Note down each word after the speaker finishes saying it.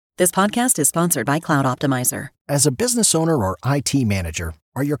This podcast is sponsored by Cloud Optimizer. As a business owner or IT manager,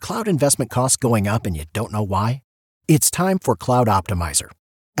 are your cloud investment costs going up and you don't know why? It's time for Cloud Optimizer.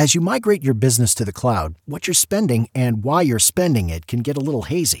 As you migrate your business to the cloud, what you're spending and why you're spending it can get a little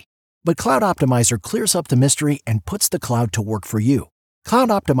hazy. But Cloud Optimizer clears up the mystery and puts the cloud to work for you. Cloud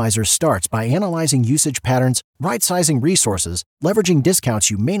Optimizer starts by analyzing usage patterns, right-sizing resources, leveraging discounts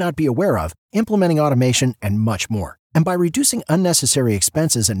you may not be aware of, implementing automation, and much more. And by reducing unnecessary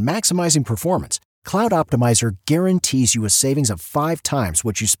expenses and maximizing performance, Cloud Optimizer guarantees you a savings of 5 times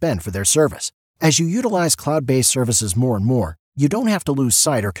what you spend for their service. As you utilize cloud-based services more and more, you don't have to lose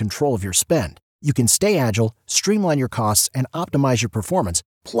sight or control of your spend. You can stay agile, streamline your costs, and optimize your performance,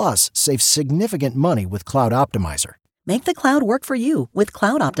 plus save significant money with Cloud Optimizer. Make the cloud work for you with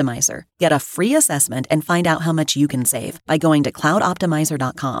Cloud Optimizer. Get a free assessment and find out how much you can save by going to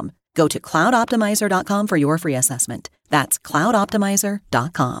cloudoptimizer.com. Go to cloudoptimizer.com for your free assessment. That's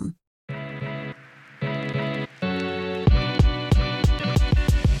cloudoptimizer.com.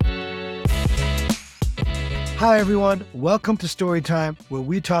 Hi, everyone. Welcome to Storytime, where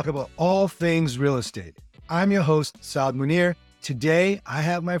we talk about all things real estate. I'm your host, Saad Munir. Today, I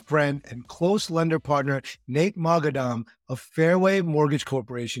have my friend and close lender partner, Nate Mogadam of Fairway Mortgage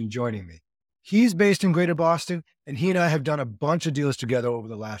Corporation, joining me. He's based in Greater Boston, and he and I have done a bunch of deals together over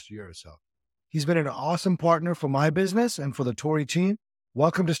the last year or so. He's been an awesome partner for my business and for the Tory team.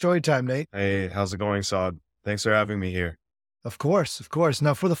 Welcome to Storytime, Nate. Hey, how's it going, Saad? Thanks for having me here. Of course.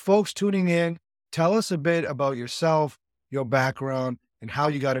 Now, for the folks tuning in, tell us a bit about yourself, your background, and how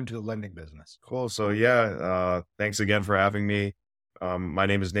you got into the lending business. Cool. So thanks again for having me. My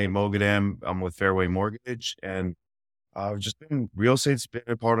name is Nate Mogadam. I'm with Fairway Mortgage, and real estate's been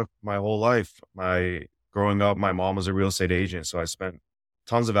a part of my whole life. Growing up, my mom was a real estate agent, so I spent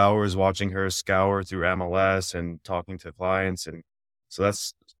tons of hours watching her scour through MLS and talking to clients. And so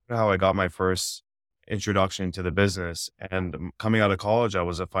that's how I got my first introduction to the business. And coming out of college, I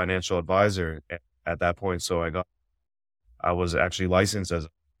was a financial advisor at that point. So I was actually licensed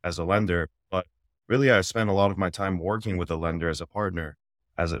as a lender, but really I spent a lot of my time working with a lender as a partner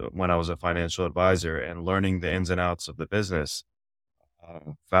when I was a financial advisor and learning the ins and outs of the business.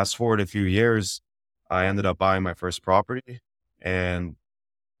 Fast forward a few years, I ended up buying my first property, and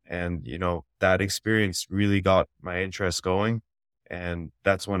that experience really got my interest going, and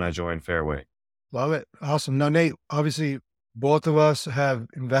that's when I joined Fairway. Love it. Awesome. Now, Nate, obviously both of us have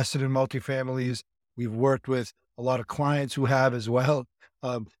invested in multifamilies. We've worked with a lot of clients who have as well.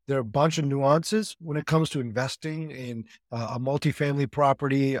 There are a bunch of nuances when it comes to investing in a multifamily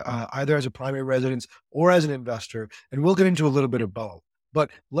property, either as a primary residence or as an investor. And we'll get into a little bit of both. But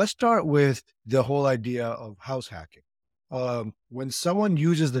let's start with the whole idea of house hacking. When someone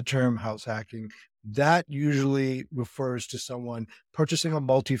uses the term house hacking, that usually refers to someone purchasing a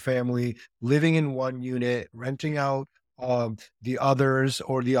multifamily, living in one unit, renting out the others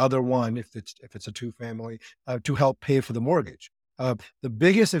or the other one, if it's a two family, to help pay for the mortgage. The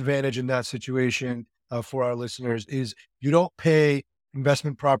biggest advantage in that situation for our listeners is you don't pay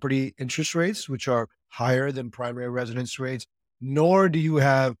investment property interest rates, which are higher than primary residence rates, nor do you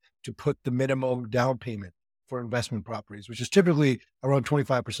have to put the minimum down payment for investment properties, which is typically around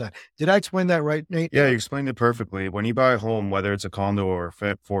 25%. Did I explain that right, Nate? Yeah, you explained it perfectly. When you buy a home, whether it's a condo or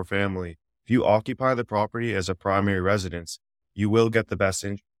for family, if you occupy the property as a primary residence, you will get the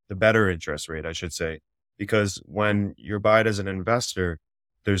better interest rate, I should say, because when you're buying as an investor,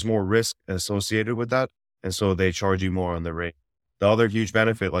 there's more risk associated with that. And so they charge you more on the rate. The other huge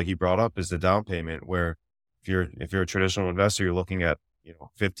benefit, like you brought up, is the down payment, where if you're a traditional investor, you're looking at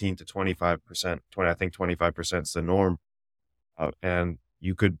 15 to 25%. I think 25% is the norm. And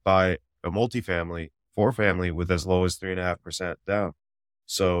you could buy a multifamily, 4-family with as low as 3.5% down.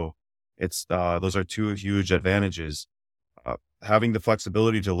 So it's those are two huge advantages. Having the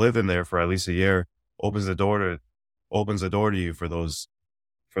flexibility to live in there for at least a year opens the door to you for those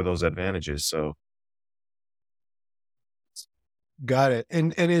advantages. So got it.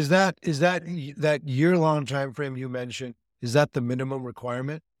 And is that year-long time frame you mentioned, is that the minimum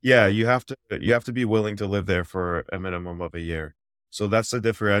requirement? Yeah, you have to be willing to live there for a minimum of a year. So that's the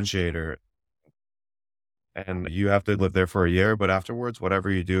differentiator. And you have to live there for a year, but afterwards, whatever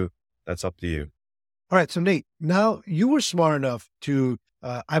you do, that's up to you. All right. So Nate, now you were smart enough to,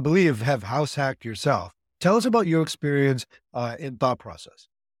 I believe, have house hacked yourself. Tell us about your experience in thought process.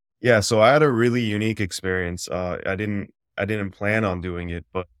 Yeah. So I had a really unique experience. I didn't plan on doing it,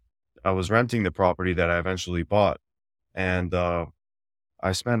 but I was renting the property that I eventually bought. And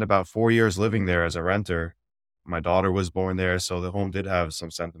I spent about 4 years living there as a renter. My daughter was born there, so the home did have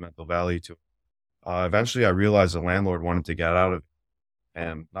some sentimental value to it. Eventually, I realized the landlord wanted to get out of it.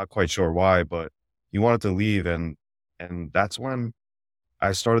 and not quite sure why, but he wanted to leave. And that's when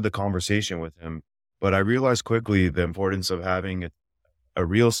I started the conversation with him. But I realized quickly the importance of having a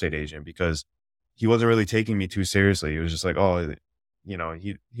real estate agent, because he wasn't really taking me too seriously. He was just like, oh,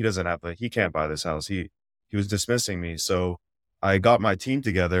 he doesn't have he can't buy this house. He was dismissing me. So I got my team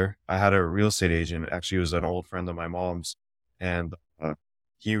together. I had a real estate agent. Actually, it was an old friend of my mom's, and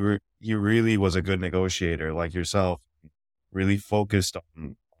he really was a good negotiator, like yourself. Really focused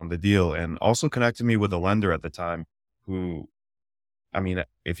on the deal, and also connected me with a lender at the time who, I mean,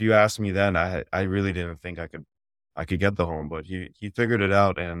 if you asked me then, I really didn't think I could get the home, but he figured it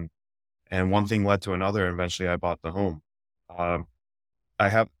out, and one thing led to another, and eventually I bought the home. Um, I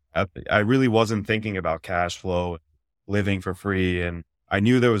have I really wasn't thinking about cash flow, living for free, and I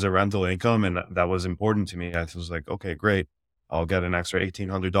knew there was a rental income, and that was important to me. I was like, okay, great, I'll get an extra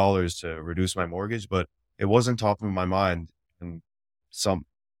 $1,800 to reduce my mortgage, but it wasn't top of my mind, and some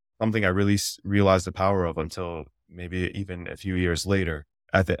something I really realized the power of until maybe even a few years later.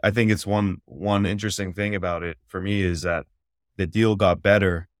 I think it's one interesting thing about it for me is that the deal got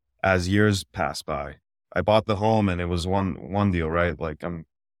better as years passed by. I bought the home and it was one deal, right? Like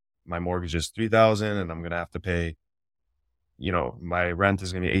my mortgage is 3,000 and I'm gonna have to pay, my rent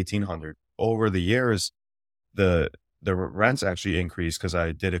is gonna be 1,800. Over the years, the rents actually increased because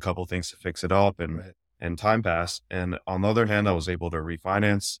I did a couple things to fix it up, and Right. and time passed. And on the other hand, I was able to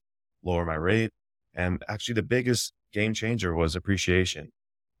refinance, lower my rate. And actually the biggest game changer was appreciation,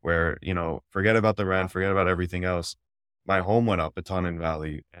 where, forget about the rent, forget about everything else. My home went up a ton in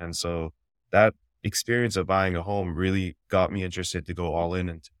value. And so that experience of buying a home really got me interested to go all in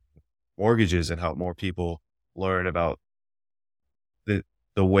into mortgages and help more people learn about the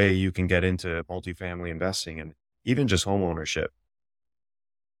the way you can get into multifamily investing and even just home ownership.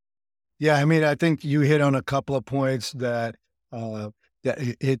 Yeah, I mean, I think you hit on a couple of points that uh,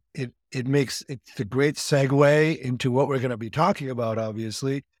 it makes it's a great segue into what we're going to be talking about,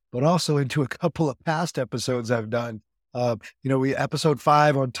 obviously, but also into a couple of past episodes I've done. We episode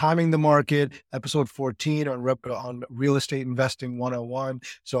 5 on timing the market, episode 14 on real estate investing 101.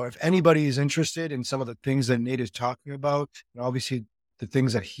 So if anybody is interested in some of the things that Nate is talking about, and obviously the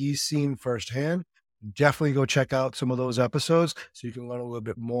things that he's seen firsthand, definitely go check out some of those episodes so you can learn a little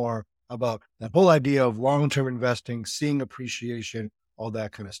bit more about that whole idea of long-term investing, seeing appreciation, all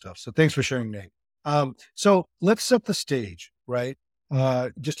that kind of stuff. So thanks for sharing, Nate. So let's set the stage, right?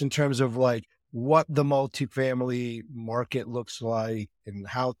 Just in terms of like what the multifamily market looks like and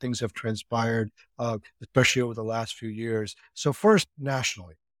how things have transpired, especially over the last few years. So first,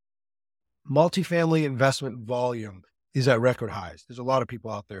 nationally, multifamily investment volume is at record highs. There's a lot of people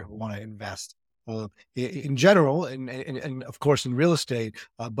out there who want to invest in general, and of course in real estate,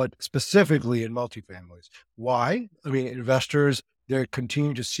 but specifically in multifamilies. Why? I mean, investors, they're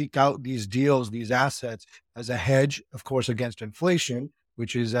continuing to seek out these deals, these assets as a hedge, of course, against inflation,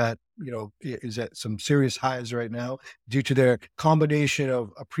 which is at some serious highs right now due to their combination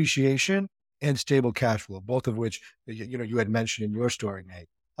of appreciation and stable cash flow, both of which you had mentioned in your story, Nate.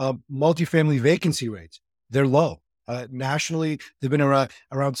 Multifamily vacancy rates, they're low. Nationally, they've been around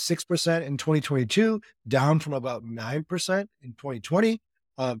 6% in 2022, down from about 9% in 2020.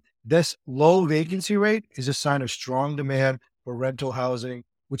 This low vacancy rate is a sign of strong demand for rental housing,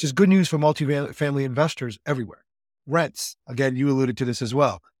 which is good news for multifamily investors everywhere. Rents, again, you alluded to this as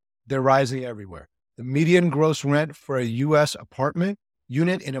well. They're rising everywhere. The median gross rent for a U.S. apartment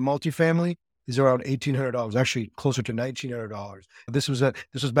unit in a multifamily is around $1,800, actually closer to $1,900. This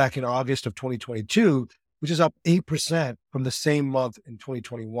was back in August of 2022, which is up 8% from the same month in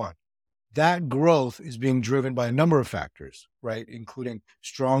 2021. That growth is being driven by a number of factors, right? Including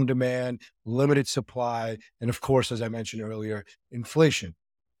strong demand, limited supply, and of course, as I mentioned earlier, inflation.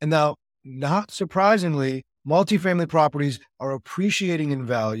 And now, not surprisingly, multifamily properties are appreciating in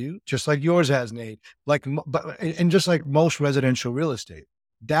value, just like yours has, Nate, and just like most residential real estate.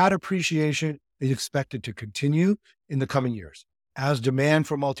 That appreciation is expected to continue in the coming years as demand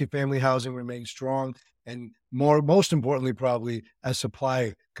for multifamily housing remains strong and most importantly, probably as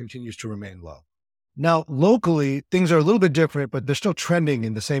supply continues to remain low. Now, locally, things are a little bit different, but they're still trending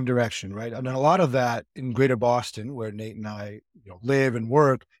in the same direction, right? And a lot of that in Greater Boston, where Nate and I, live and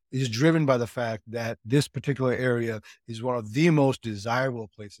work, is driven by the fact that this particular area is one of the most desirable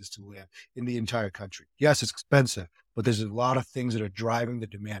places to live in the entire country. Yes, it's expensive, but there's a lot of things that are driving the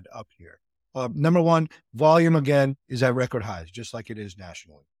demand up here. Number one, volume again is at record highs, just like it is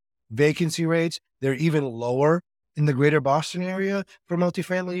nationally. Vacancy rates, they're even lower in the greater Boston area for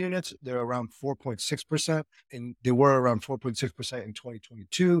multifamily units. They're around 4.6%, and they were around 4.6% in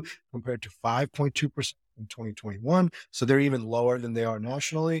 2022 compared to 5.2% in 2021. So they're even lower than they are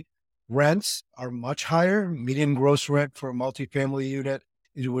nationally. Rents are much higher. Median gross rent for a multifamily unit,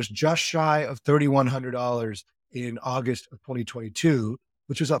 it was just shy of $3,100 in August of 2022,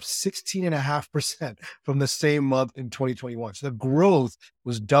 which was up 16.5% from the same month in 2021. So the growth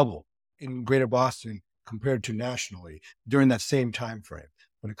was double in Greater Boston compared to nationally during that same time frame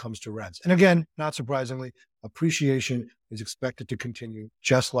when it comes to rents. And again, not surprisingly, appreciation is expected to continue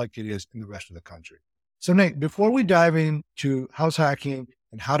just like it is in the rest of the country. So Nate, before we dive into house hacking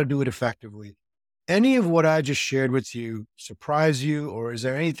and how to do it effectively, any of what I just shared with you surprise you, or is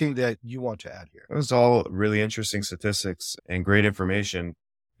there anything that you want to add here? It was all really interesting statistics and great information.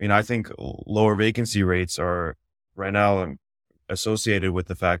 I mean, I think lower vacancy rates are right now associated with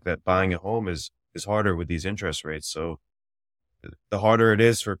the fact that buying a home is harder with these interest rates. So the harder it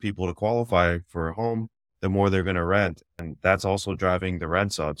is for people to qualify for a home, the more they're going to rent. And that's also driving the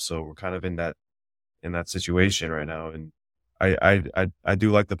rents up. So we're kind of in that situation right now. And I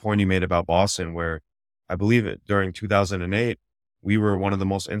do like the point you made about Boston, where I believe it during 2008, we were one of the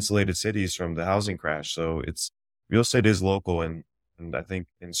most insulated cities from the housing crash. So real estate is local. And I think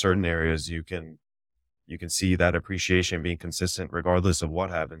in certain areas you can see that appreciation being consistent regardless of what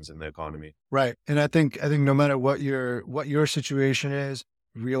happens in the economy. Right. And I think no matter what your situation is,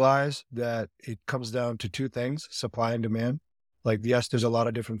 realize that it comes down to two things: supply and demand. Like, yes, there's a lot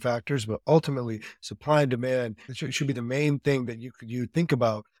of different factors, but ultimately supply and demand should be the main thing that you think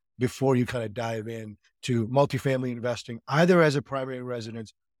about before you kind of dive in to multifamily investing, either as a primary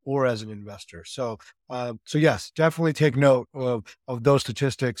residence or as an investor. So yes, definitely take note of those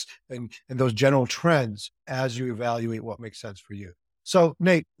statistics and those general trends as you evaluate what makes sense for you. So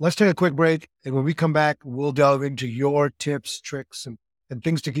Nate, let's take a quick break. And when we come back, we'll delve into your tips, tricks, and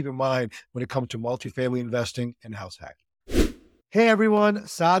things to keep in mind when it comes to multifamily investing and house hacking. Hey everyone,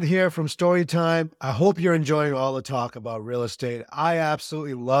 Saad here from Storytime. I hope you're enjoying all the talk about real estate. I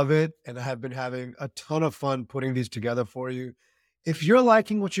absolutely love it, and I have been having a ton of fun putting these together for you. If you're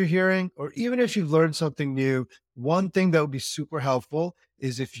liking what you're hearing, or even if you've learned something new, one thing that would be super helpful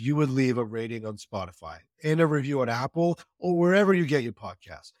is if you would leave a rating on Spotify and a review on Apple or wherever you get your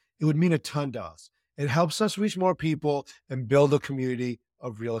podcasts. It would mean a ton to us. It helps us reach more people and build a community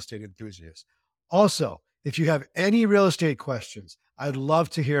of real estate enthusiasts. Also, if you have any real estate questions, I'd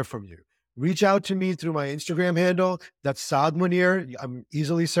love to hear from you. Reach out to me through my Instagram handle. That's Saad Munir. I'm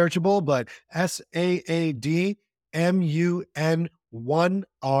easily searchable, but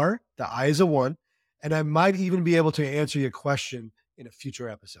SAADMUN1R. The I is a one. And I might even be able to answer your question in a future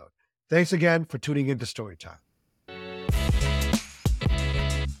episode. Thanks again for tuning into Storytime.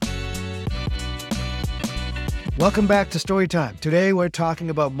 Welcome back to Storytime. Today, we're talking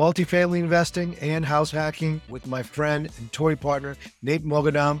about multifamily investing and house hacking with my friend and Tory partner, Nate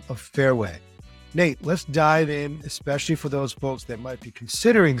Mogadam of Fairway. Nate, let's dive in, especially for those folks that might be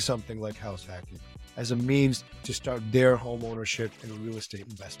considering something like house hacking as a means to start their home ownership and real estate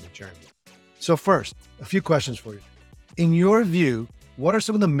investment journey. So first, a few questions for you. In your view, what are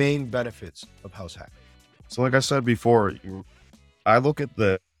some of the main benefits of house hacking? So like I said before, I look at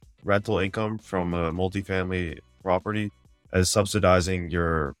the rental income from a multifamily property as subsidizing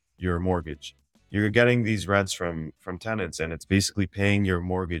your mortgage. You're getting these rents from tenants, and it's basically paying your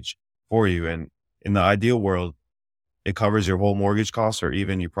mortgage for you. And in the ideal world, it covers your whole mortgage costs, or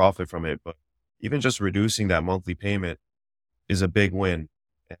even you profit from it. But even just reducing that monthly payment is a big win.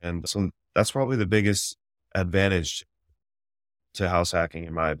 And so that's probably the biggest advantage to house hacking,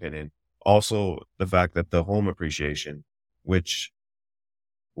 in my opinion. Also, the fact that the home appreciation, which,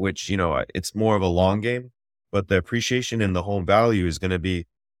 it's more of a long game, but the appreciation in the home value is going to be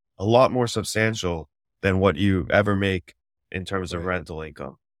a lot more substantial than what you ever make in terms of rental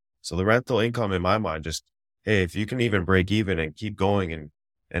income. So the rental income, in my mind, just, hey, if you can even break even and keep going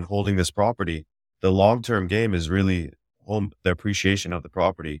and holding this property, the long-term game is really the appreciation of the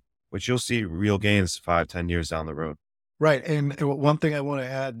property, which you'll see real gains 5-10 years down the road. Right. And one thing I want to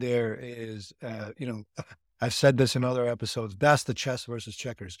add there is, I've said this in other episodes, that's the chess versus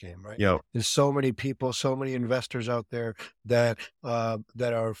checkers game, right? Yeah. There's so many people, so many investors out there that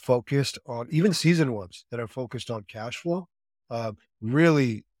are focused on, even seasoned ones, that are focused on cash flow.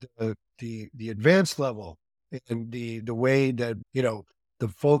 Really, the advanced level and the way that, the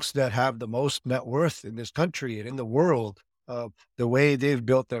folks that have the most net worth in this country and in the world, the way they've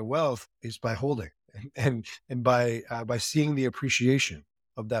built their wealth is by holding and by seeing the appreciation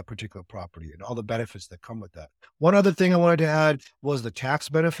of that particular property and all the benefits that come with that. One other thing I wanted to add was the tax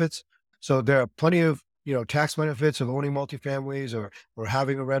benefits. So there are plenty of, tax benefits of owning multifamilies or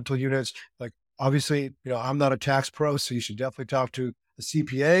having a rental units. Like, Obviously, I'm not a tax pro, so you should definitely talk to a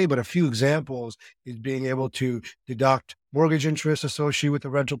CPA, but a few examples is being able to deduct mortgage interest associated with the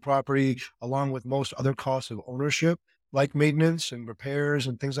rental property, along with most other costs of ownership, like maintenance and repairs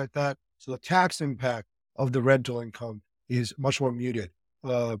and things like that. So the tax impact of the rental income is much more muted,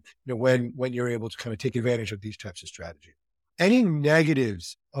 when you're able to kind of take advantage of these types of strategies. Any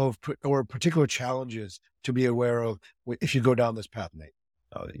negatives or particular challenges to be aware of if you go down this path, Nate?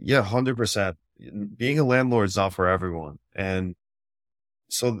 Yeah, 100%. Being a landlord is not for everyone. And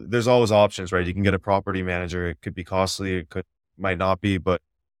so there's always options, right? You can get a property manager. It could be costly. Might not be, but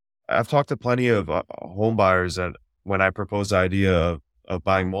I've talked to plenty of home buyers that when I propose the idea of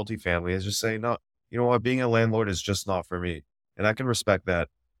buying multifamily, is just saying, no, you know what, being a landlord is just not for me. And I can respect that.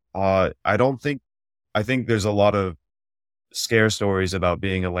 I think there's a lot of scare stories about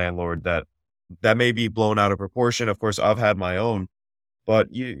being a landlord that may be blown out of proportion. Of course, I've had my own, but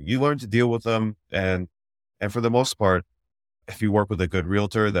you learn to deal with them. And for the most part, if you work with a good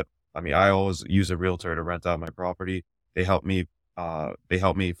realtor I always use a realtor to rent out my property. They help me,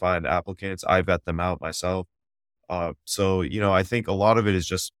 find applicants. I vet them out myself. So, I think a lot of it is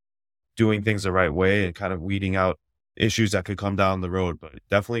just doing things the right way and kind of weeding out issues that could come down the road. But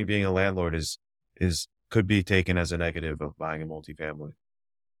definitely being a landlord could be taken as a negative of buying a multifamily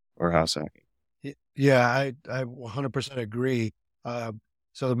or house hacking. Yeah, I 100% agree.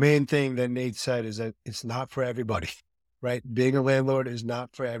 So the main thing that Nate said is that it's not for everybody, right? Being a landlord is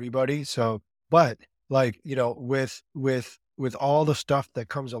not for everybody. So, but like, with all the stuff that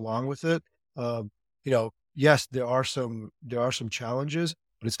comes along with it, yes, there are some challenges,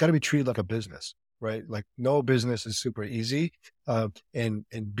 but it's got to be treated like a business, right? Like no business is super easy. And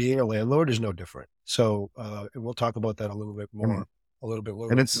being a landlord is no different. So, and we'll talk about that a little bit more, a little bit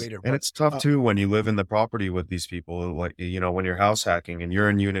later. And it's tough too when you live in the property with these people. Like, when you're house hacking and you're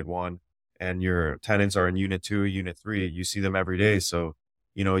in unit 1 and your tenants are in unit 2, unit 3, you see them every day. So,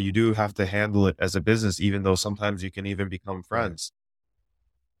 you do have to handle it as a business, even though sometimes you can even become friends,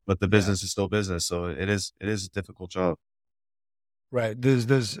 but the business is still business. So it is a difficult job. Right.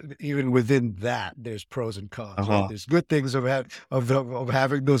 There's even within that, there's pros and cons, right? Uh-huh. There's good things of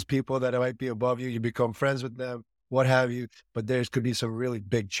having those people that might be above you. You become friends with them, what have you, but there's could be some really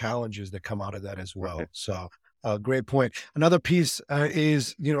big challenges that come out of that as well. Right. So, great point. Another piece,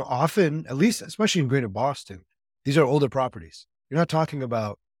 is, often, at least, especially in Greater Boston, these are older properties. You're not talking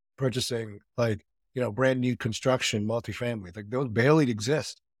about purchasing like, brand new construction multifamily. Like those barely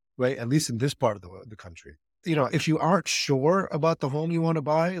exist, right? At least in this part of the country. If you aren't sure about the home you want to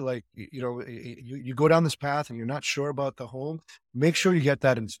buy, like, you go down this path and you're not sure about the home, make sure you get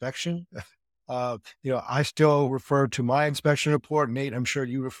that inspection. I still refer to my inspection report. Nate, I'm sure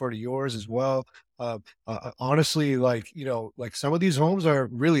you refer to yours as well. Honestly, like, like some of these homes are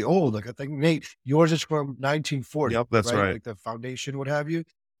really old. Like I think, Nate, yours is from 1940, Yep, that's right. Like the foundation, what have you.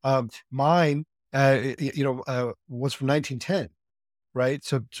 Mine, was from 1910. Right.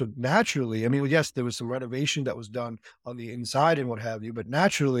 So naturally, I mean, yes, there was some renovation that was done on the inside and what have you, but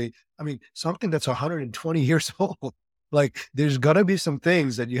naturally, I mean, something that's 120 years old, like there's gonna be some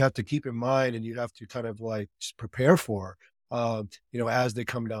things that you have to keep in mind and you have to kind of like just prepare for, as they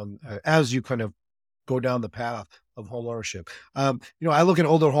come down, as you kind of go down the path of home ownership. I look at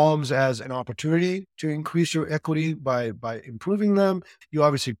older homes as an opportunity to increase your equity by improving them. You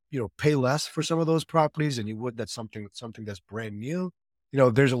obviously, pay less for some of those properties than you would that's something that's brand new.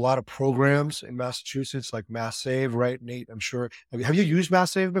 There's a lot of programs in Massachusetts like Mass Save, right? Nate, I'm sure. Have you used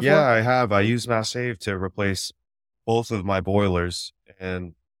Mass Save before? Yeah, I have. I use Mass Save to replace both of my boilers.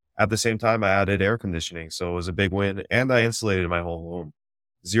 And at the same time, I added air conditioning. So it was a big win. And I insulated my whole home.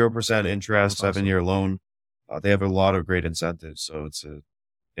 0% interest, That's awesome. 7-year loan. They have a lot of great incentives. So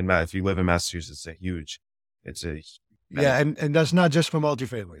if you live in Massachusetts, it's a Yeah, and that's not just for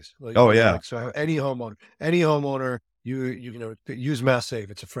multifamilies. Like, Oh yeah. like so any homeowner, you use Mass Save.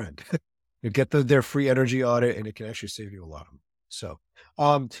 It's a friend. You get their free energy audit, and it can actually save you a lot of money. So,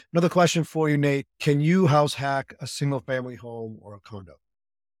 another question for you, Nate: can you house hack a single family home or a condo?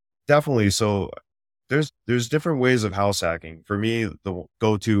 Definitely. So there's different ways of house hacking. For me, the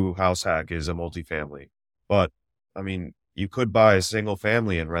go-to house hack is a multifamily. But I mean, you could buy a single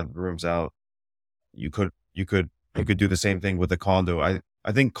family and rent the rooms out. You could do the same thing with a condo.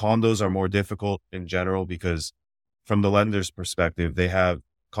 I think condos are more difficult in general because from the lender's perspective, they have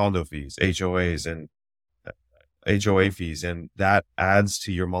condo fees, HOAs and HOA fees, and that adds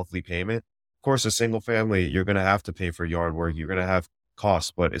to your monthly payment. Of course, a single family, you're going to have to pay for yard work. You're going to have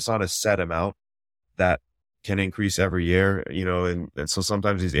costs, but it's not a set amount that can increase every year, and so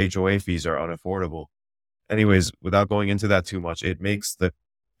sometimes these HOA fees are unaffordable. Anyways, without going into that too much,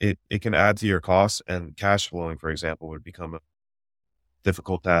 it can add to your costs, and cash flowing, for example, would become a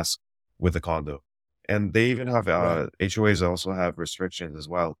difficult task with a condo. And they even have Right. HOAs also have restrictions as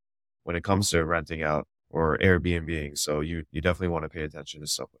well when it comes to renting out or Airbnb. So you definitely want to pay attention to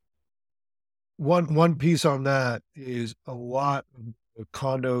stuff. One piece on that is a lot of the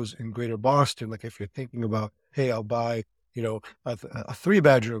condos in Greater Boston. Like if you're thinking about, hey, I'll buy, a 3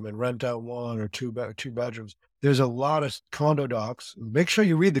 bedroom and rent out one or two bedrooms. There's a lot of condo docs. Make sure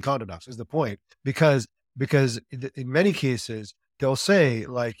you read the condo docs is the point, because in many cases they'll say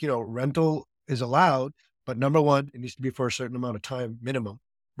like, rental is allowed, but number one, it needs to be for a certain amount of time minimum,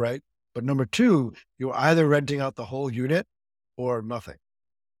 right? But number two, you're either renting out the whole unit or nothing.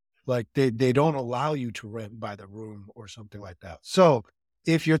 Like they don't allow you to rent by the room or something like that. So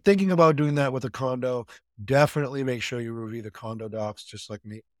if you're thinking about doing that with a condo, definitely make sure you review the condo docs, just like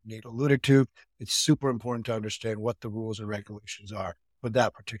Nate alluded to. It's super important to understand what the rules and regulations are for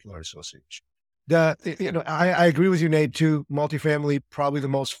that particular association. I agree with you, Nate, too. Multifamily, probably the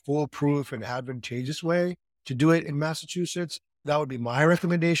most foolproof and advantageous way to do it in Massachusetts. That would be my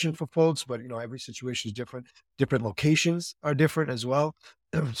recommendation for folks, but every situation is different. Different locations are different as well.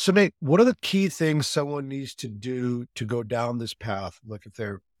 So Nate, what are the key things someone needs to do to go down this path? Like if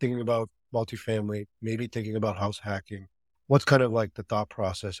they're thinking about multifamily, maybe thinking about house hacking, what's kind of like the thought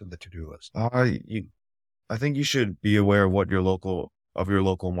process of the to-do list? I think you should be aware of your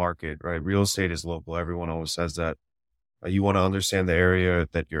local market, right? Real estate is local. Everyone always says that. You want to understand the area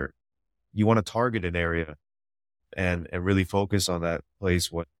that you want to target an area and really focus on that place.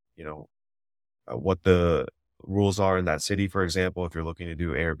 What the rules are in that city, for example, if you're looking to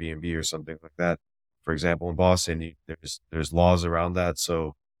do Airbnb or something like that. For example, in Boston, there's laws around that.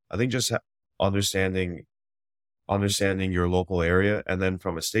 So I think just understanding your local area, and then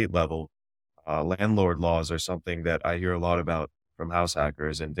from a state level, landlord laws are something that I hear a lot about from house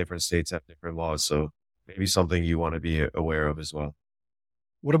hackers, and different states have different laws. So maybe something you want to be aware of as well.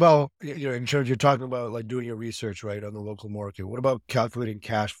 What about, in terms you're talking about like doing your research, right, on the local market? What about calculating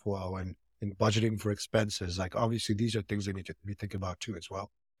cash flow and budgeting for expenses? Like obviously these are things they need to be thinking about too as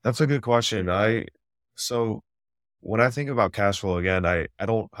well. That's a good question. So when I think about cash flow again, I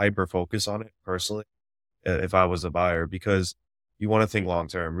don't hyper focus on it personally, if I was a buyer, because you want to think long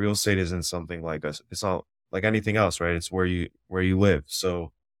term. Real estate isn't something like it's not like anything else, right? It's where you live.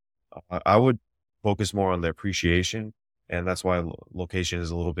 So I would focus more on the appreciation, and that's why location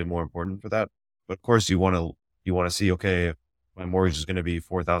is a little bit more important for that. But of course, you want to see, okay, if my mortgage is going to be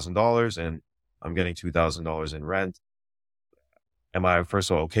 $4,000 and I'm getting $2,000 in rent. Am I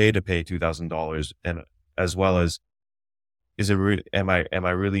first of all okay to pay $2,000, and as well as am I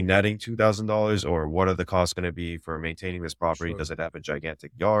really netting $2,000, or what are the costs going to be for maintaining this property? Sure. Does it have a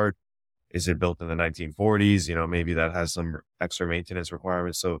gigantic yard? Is it built in the 1940s? Maybe that has some extra maintenance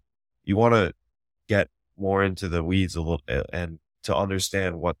requirements. So you want to get more into the weeds a little, and to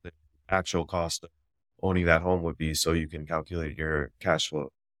understand what the actual cost of owning that home would be, so you can calculate your cash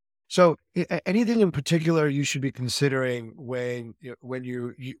flow. So anything in particular you should be considering when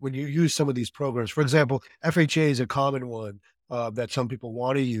you use some of these programs? For example, FHA is a common one that some people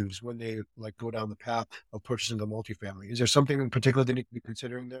want to use when they like go down the path of purchasing a multifamily. Is there something in particular they need to be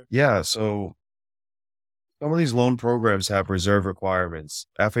considering there? Yeah. So some of these loan programs have reserve requirements.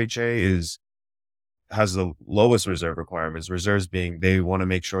 FHA has the lowest reserve requirements. Reserves being they want to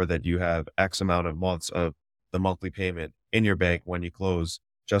make sure that you have X amount of months of the monthly payment in your bank when you close,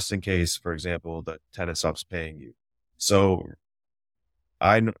 just in case, for example, the tenant stops paying you. So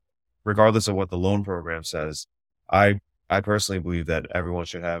regardless of what the loan program says, I I personally believe that everyone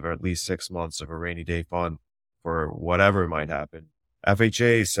should have at least 6 months of a rainy day fund for whatever might happen.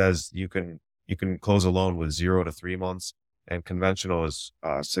 FHA says you can close a loan with 0 to 3 months, and conventional is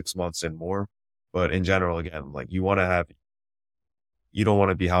 6 months and more. But in general, again, like you don't want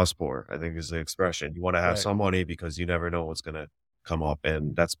to be house poor, I think is the expression. You want to have Right. some money because you never know what's going to come up.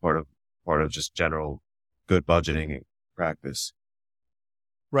 And that's part of just general good budgeting practice.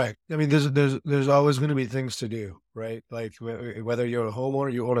 Right. I mean, there's always going to be things to do, right? Like whether you're a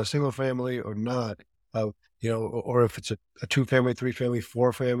homeowner, you own a single family or not, or if it's a 2 family, 3 family,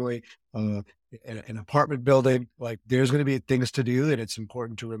 4 family, an apartment building, like there's going to be things to do. And it's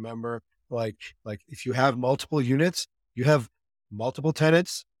important to remember, like if you have multiple units, you have multiple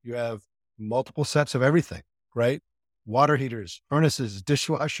tenants, you have multiple sets of everything, right? Water heaters, furnaces,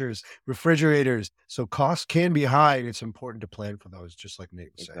 dishwashers, refrigerators. So costs can be high, and it's important to plan for those, just like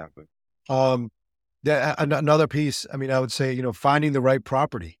Nate was saying. Exactly. Um, another piece, I mean, I would say, finding the right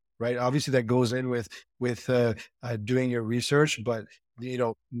property, right? Obviously that goes in with doing your research, but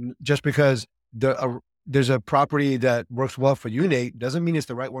just because there's a property that works well for you, Nate, doesn't mean it's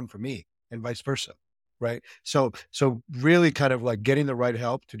the right one for me, and vice versa. Right. So really kind of like getting the right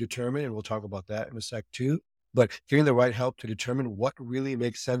help to determine, and we'll talk about that in a sec too, but getting the right help to determine what really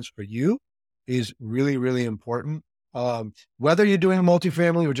makes sense for you is really, really important. Whether you're doing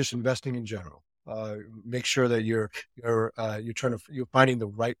multifamily or just investing in general, make sure that you're finding the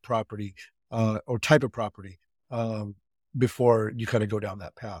right property, or type of property, before you kind of go down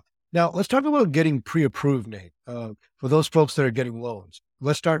that path. Now, let's talk about getting pre-approved, Nate. For those folks that are getting loans,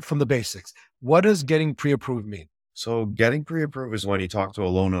 let's start from the basics. What does getting pre-approved mean? So getting pre-approved is when you talk to a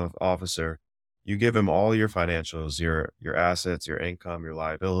loan officer, you give him all your financials, your assets, your income, your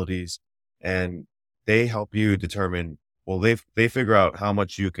liabilities, and they help you determine, well, they figure out how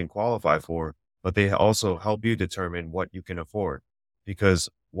much you can qualify for, but they also help you determine what you can afford, because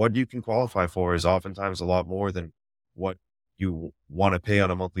what you can qualify for is oftentimes a lot more than what you want to pay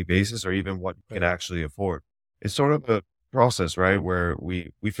on a monthly basis, or even what you can actually afford. It's sort of a process, right? Where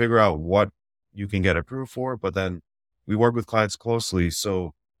we figure out what you can get approved for, but then we work with clients closely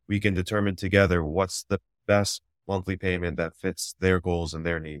so we can determine together what's the best monthly payment that fits their goals and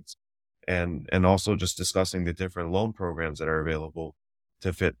their needs. And also just discussing the different loan programs that are available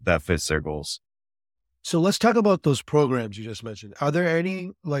that fits their goals. So let's talk about those programs you just mentioned. Are there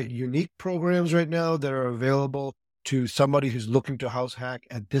any like unique programs right now that are available to somebody who's looking to house hack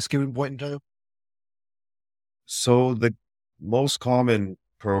at this given point in time? So the most common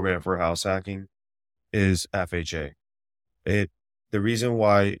program for house hacking is FHA. The reason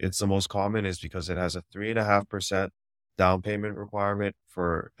why it's the most common is because it has a 3.5% down payment requirement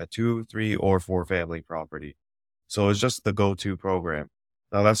for a 2, 3, or 4 family property. So it's just the go-to program.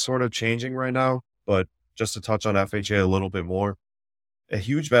 Now that's sort of changing right now, but just to touch on FHA a little bit more, a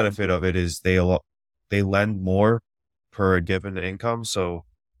huge benefit of it is they lend more per given income. So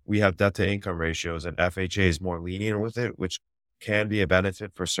we have debt to income ratios, and FHA is more lenient with it, which can be a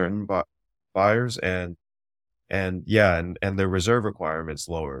benefit for certain buyers, and their reserve requirements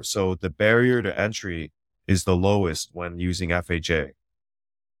lower. So the barrier to entry is the lowest when using FHA.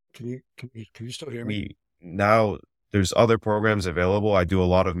 Can you still hear me? Now there's other programs available. I do a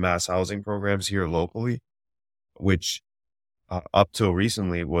lot of mass housing programs here locally, which up till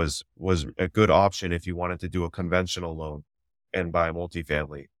recently was a good option if you wanted to do a conventional loan and buy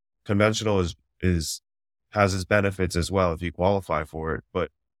multifamily. Conventional has its benefits as well if you qualify for it,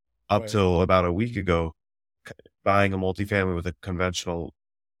 but up till about a week ago, buying a multifamily with a conventional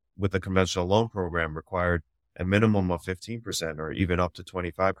loan program required a minimum of 15% or even up to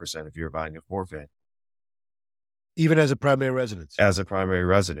 25% if you're buying a 4-family. Even as a primary residence? As a primary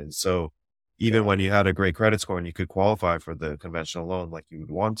residence. So even when you had a great credit score and you could qualify for the conventional loan like you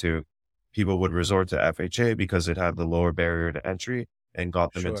would want to, people would resort to FHA because it had the lower barrier to entry and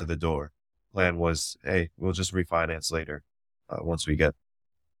got them into the door. Plan was, hey, we'll just refinance later once we get.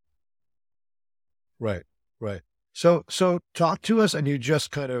 Right. So talk to us, and you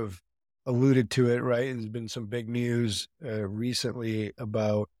just kind of alluded to it, right? There's been some big news recently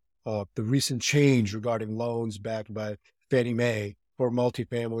about the recent change regarding loans backed by Fannie Mae for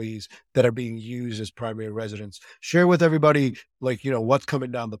multifamilies that are being used as primary residence. Share with everybody, like, what's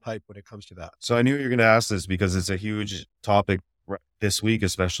coming down the pipe when it comes to that. So I knew you were going to ask this because it's a huge topic this week,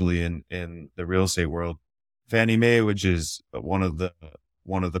 especially in the real estate world. Fannie Mae, which is one of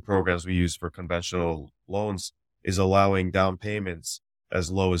the programs we use for conventional loans, is allowing down payments as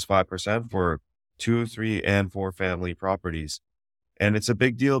low as 5% for 2, 3, and 4 family properties. And it's a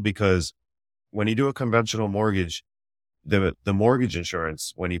big deal because when you do a conventional mortgage, the mortgage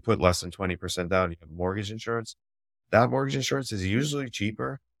insurance, when you put less than 20% down, you have mortgage insurance. That mortgage insurance is usually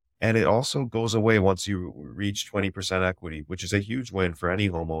cheaper, and it also goes away once you reach 20% equity, which is a huge win for any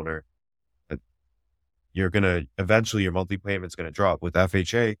homeowner. Eventually your monthly payment's going to drop. With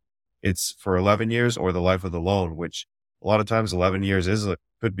FHA, it's for 11 years or the life of the loan, which a lot of times 11 years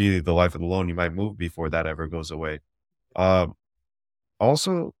could be the life of the loan. You might move before that ever goes away.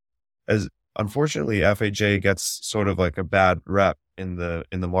 Also, as unfortunately, FHA gets sort of like a bad rep in the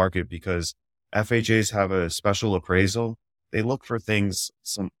market because FHAs have a special appraisal. They look for things.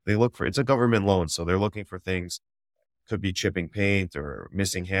 It's a government loan, so they're looking for things. Could be chipping paint or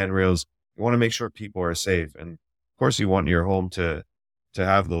missing handrails. You want to make sure people are safe, and of course, you want your home to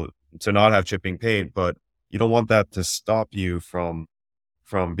not have chipping paint, but you don't want that to stop you from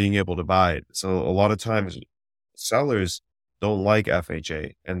being able to buy it. So a lot of times, sellers don't like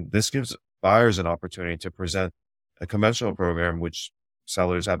FHA, and this gives buyers an opportunity to present a conventional program, which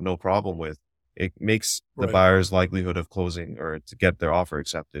sellers have no problem with. It makes the buyer's likelihood of closing or to get their offer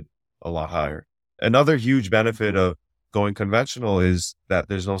accepted a lot higher. Another huge benefit of going conventional is that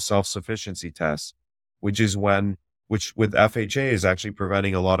there's no self-sufficiency test. which with FHA is actually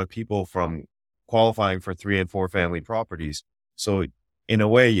preventing a lot of people from qualifying for 3 and 4 family properties. So in a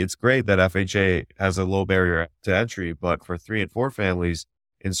way, it's great that FHA has a low barrier to entry, but for 3 and 4 families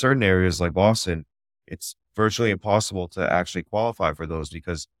in certain areas like Boston, it's virtually impossible to actually qualify for those,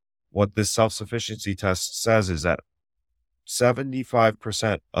 because what this self-sufficiency test says is that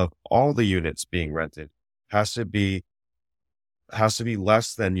 75% of all the units being rented has to be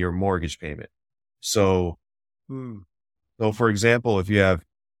less than your mortgage payment. So, Hmm. so for example, if you have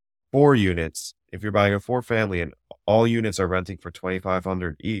 4 units, if you're buying a 4 family and all units are renting for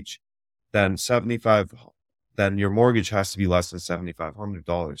 $2,500 each, then then your mortgage has to be less than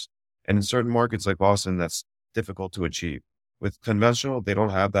 $7,500. And in certain markets like Boston, that's difficult to achieve. With conventional, they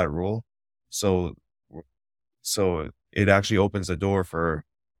don't have that rule. So, so it actually opens the door for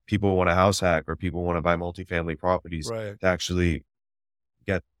people who want to house hack or people who want to buy multifamily properties Right. to actually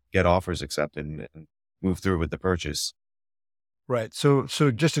get offers accepted and move through with the purchase. Right. So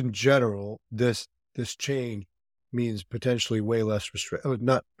just in general, this change means potentially way less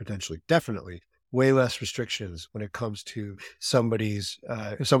not potentially, definitely way less restrictions when it comes to somebody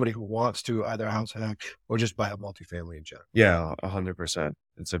who wants to either house hack or just buy a multifamily in general. Yeah, 100%.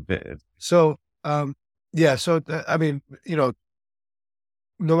 It's a bit. So, yeah. So, I mean,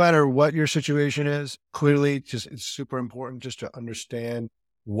 no matter what your situation is, clearly it's super important just to understand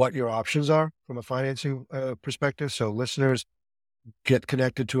what your options are from a financing perspective. So listeners, get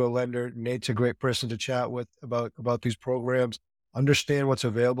connected to a lender. Nate's a great person to chat with about these programs. Understand what's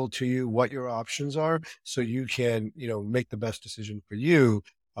available to you, what your options are, so you can, make the best decision for you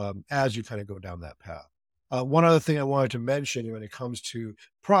as you kind of go down that path. One other thing I wanted to mention when it comes to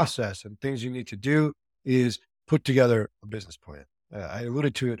process and things you need to do is put together a business plan. I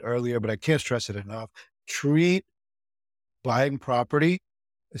alluded to it earlier, but I can't stress it enough. Treat buying property,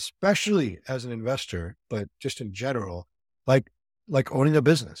 especially as an investor, but just in general, like owning a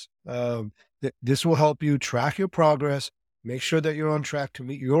business. This will help you track your progress, make sure that you're on track to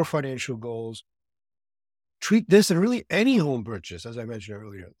meet your financial goals. Treat this and really any home purchase, as I mentioned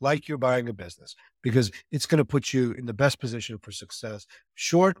earlier, like you're buying a business, because it's going to put you in the best position for success,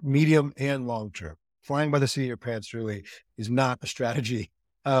 short, medium, and long term. Flying by the seat of your pants really is not a strategy.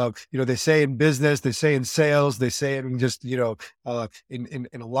 They say in business, they say in sales, they say in just, in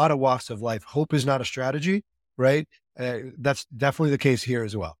a lot of walks of life, hope is not a strategy, right? That's definitely the case here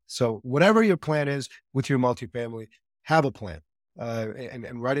as well. So whatever your plan is with your multifamily, have a plan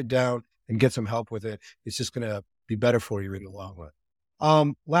and write it down and get some help with it. It's just going to be better for you in the long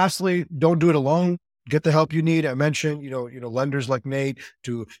run. Lastly, don't do it alone. Get the help you need. I mentioned, lenders like Nate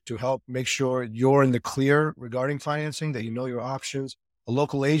to help make sure you're in the clear regarding financing, that you know your options. A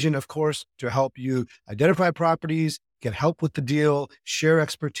local agent, of course, to help you identify properties, get help with the deal, share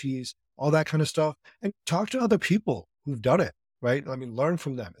expertise, all that kind of stuff, and talk to other people who've done it, right? I mean, learn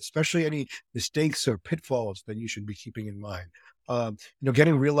from them, especially any mistakes or pitfalls that you should be keeping in mind.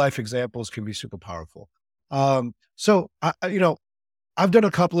 Getting real life examples can be super powerful. So I've done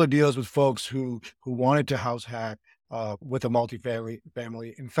a couple of deals with folks who wanted to house hack with a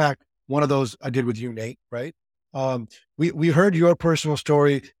multifamily. In fact, one of those I did with you, Nate, right? We heard your personal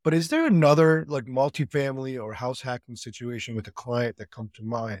story, but is there another like multifamily or house hacking situation with a client that comes to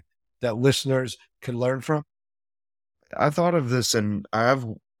mind that listeners can learn from? I thought of this, and I have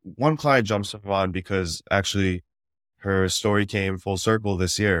one client jumps to mind because actually her story came full circle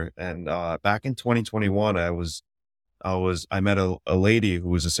this year. And back in 2021, I met a lady who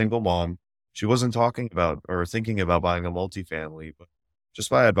was a single mom. She wasn't talking about or thinking about buying a multifamily, but just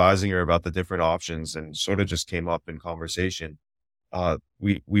by advising her about the different options and sort of just came up in conversation,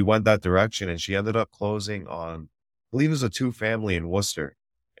 we went that direction, and she ended up closing on, I believe it was a 2 family in Worcester,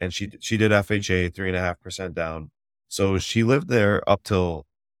 and she did FHA 3.5% down. So she lived there up till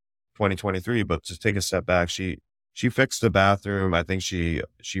 2023, but to take a step back, she fixed the bathroom. I think she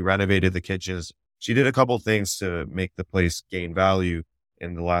renovated the kitchens. She did a couple things to make the place gain value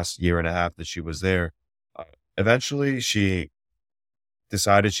in the last year and a half that she was there. Eventually, she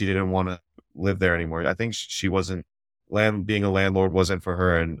decided she didn't want to live there anymore. I think she wasn't being a landlord wasn't for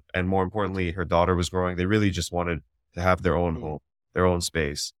her, and more importantly, her daughter was growing. They really just wanted to have their own home, their own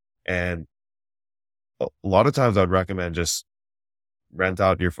space. And a lot of times, I'd recommend just rent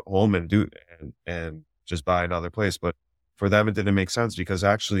out your home and just buy another place. But for them, it didn't make sense, because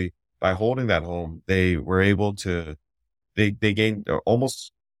actually, by holding that home, they were able to they gained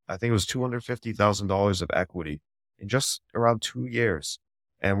almost, I think it was $250,000 of equity in just around 2 years.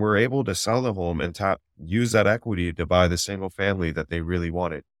 And were able to sell the home and use that equity to buy the single family that they really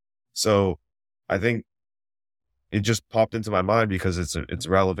wanted. So I think it just popped into my mind because it's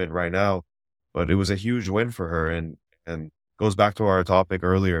relevant right now. but it was a huge win for her. And goes back to our topic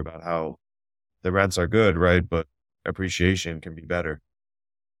earlier about how the rents are good, right? But appreciation can be better.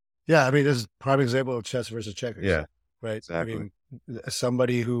 Yeah, I mean, this is a prime example of chess versus checkers. Yeah, Right. exactly. I mean,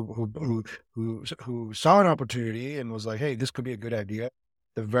 somebody who saw an opportunity and was like, "Hey, this could be a good idea. At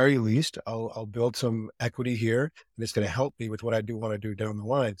the very least, I'll build some equity here, and it's going to help me with what I do want to do down the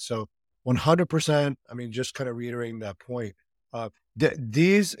line." So, 100%. I mean, just kind of reiterating that point.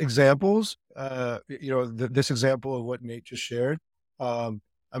 These examples, this example of what Nate just shared. I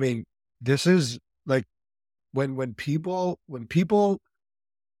mean, this is like when people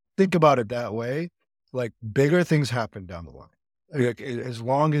think about it that way, like bigger things happen down the line. Like, as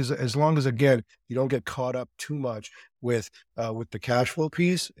long as again, you don't get caught up too much with the cash flow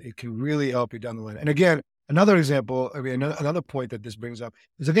piece, it can really help you down the line. And again, another example, I mean, another point that this brings up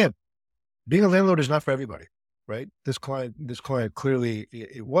is, again, being a landlord is not for everybody, right? This client clearly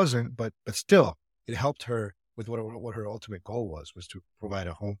it wasn't, but still, it helped her with what her ultimate goal was to provide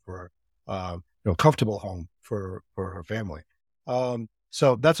a home for her, comfortable home for her family.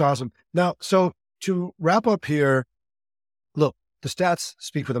 So that's awesome. Now, so to wrap up here, look, the stats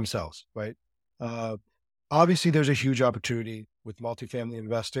speak for themselves, right? Obviously, there's a huge opportunity with multifamily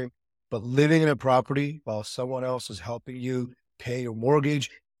investing, but living in a property while someone else is helping you pay your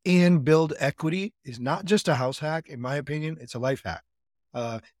mortgage and build equity is not just a house hack, in my opinion, it's a life hack.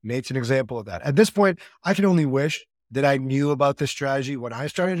 Nate's an example of that. At this point, I can only wish that I knew about this strategy when I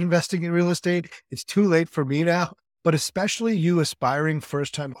started investing in real estate. It's too late for me now, but especially you aspiring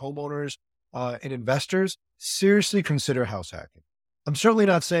first-time homeowners and investors, seriously consider house hacking. I'm certainly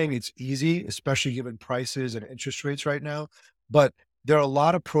not saying it's easy, especially given prices and interest rates right now, but there are a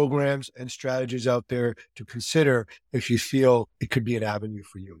lot of programs and strategies out there to consider if you feel it could be an avenue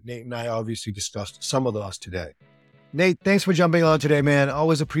for you. Nate and I obviously discussed some of those today. Nate, thanks for jumping on today, man.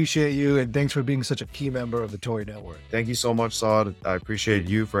 Always appreciate you, and thanks for being such a key member of the Tory Network. Thank you so much, Saad. I appreciate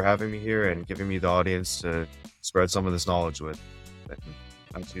you for having me here and giving me the audience to spread some of this knowledge with.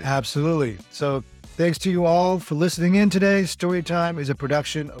 Absolutely. So thanks to you all for listening in today. Storytime is a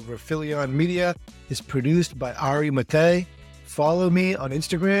production of Refilion Media. It's produced by Ari Mate. Follow me on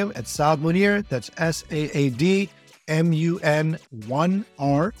Instagram at Saad Munir. That's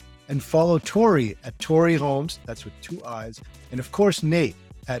SAADMUN1R. And follow Tory at Tory Homes. That's with 2 I's. And of course, Nate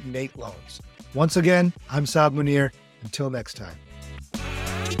at Nate Loans. Once again, I'm Saad Munir. Until next time.